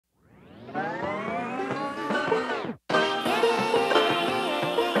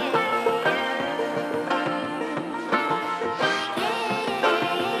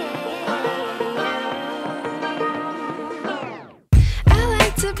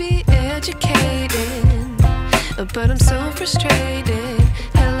be educated, but I'm so frustrated.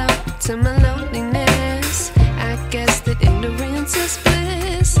 Hello to my loneliness. I guess that ignorance is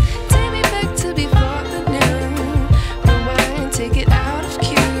bliss. Take me back to before I knew. Rewind, take it out of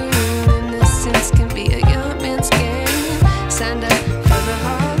cue. Innocence can be a young man's game. Signed up for the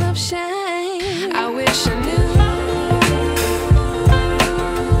hall of shame. I wish I knew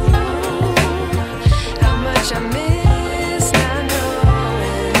how much I miss not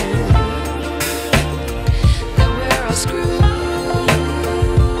knowing that we're all screwed.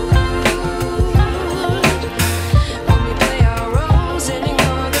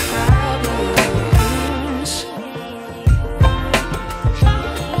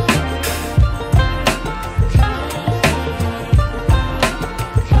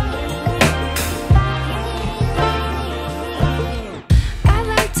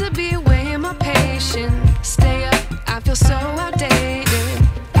 Stay up, I feel so outdated.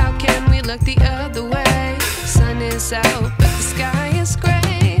 How can we look the other way? Sun is out, but the sky is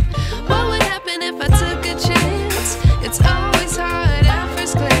gray. What would happen if I took a chance? It's always hard at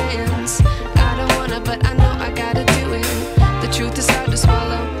first glance. I don't wanna, but I know I gotta do it. The truth is hard to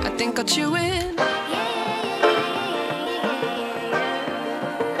swallow, I think I'll chew it.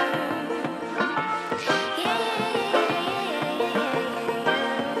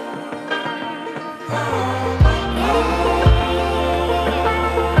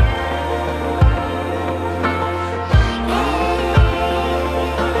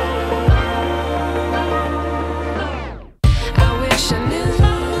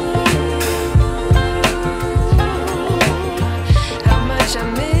 I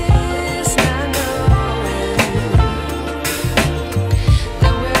miss not knowing.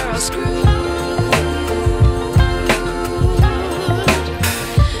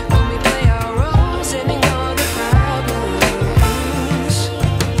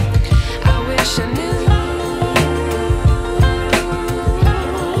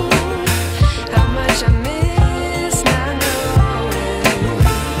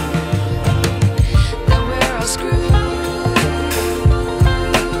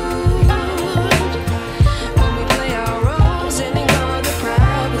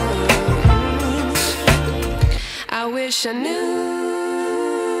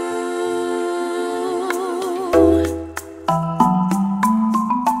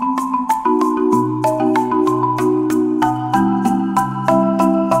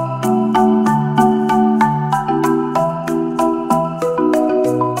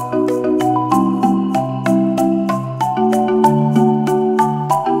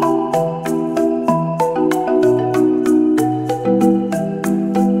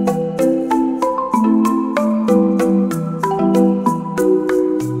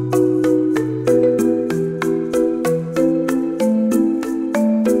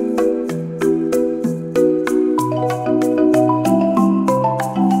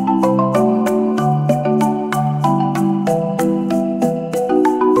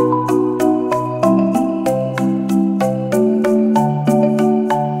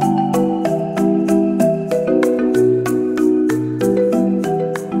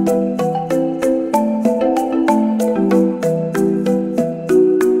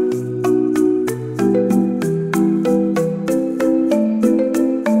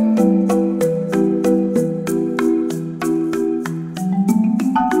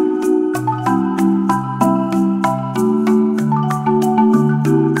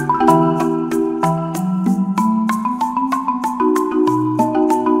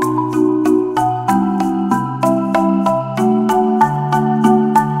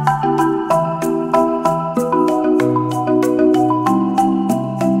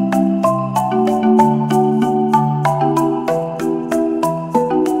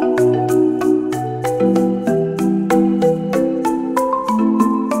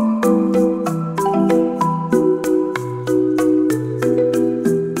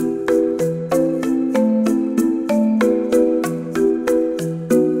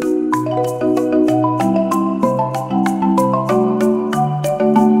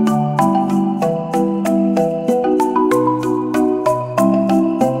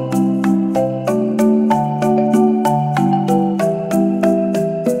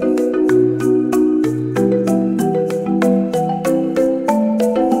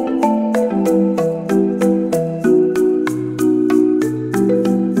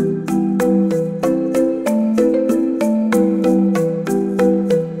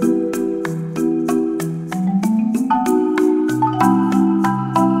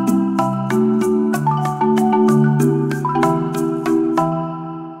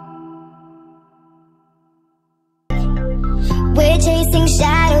 chasing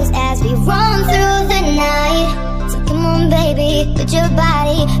shadows as we run through the night. So come on baby, put your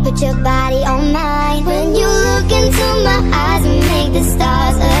body on mine. When you look into my eyes and make the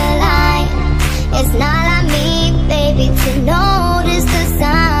stars align, it's not like me, baby, to know